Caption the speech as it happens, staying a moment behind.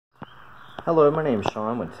Hello, my name is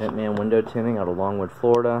Sean with Tint Window Tinting out of Longwood,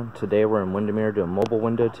 Florida. Today we're in Windermere doing mobile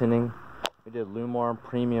window tinting. We did Llumar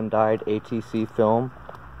premium dyed ATC film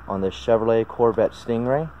on this Chevrolet Corvette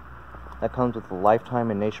Stingray. That comes with a lifetime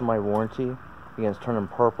and nationwide warranty against turning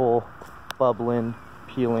purple, bubbling,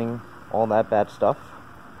 peeling, all that bad stuff.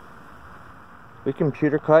 We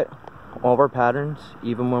computer cut all of our patterns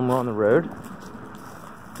even when we're on the road.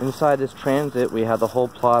 Inside this Transit we have the whole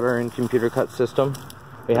plotter and computer cut system.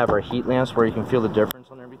 We have our heat lamps where you can feel the difference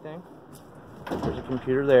on everything. There's a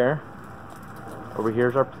computer there. Over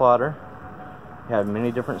here's our plotter. We have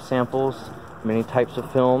many different samples, many types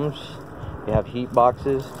of films. We have heat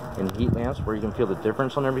boxes and heat lamps where you can feel the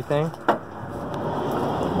difference on everything.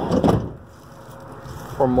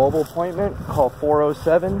 For mobile appointment, call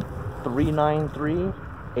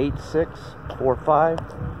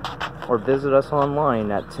 407-393-8645 or visit us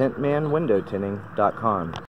online at tintmanwindowtinting.com.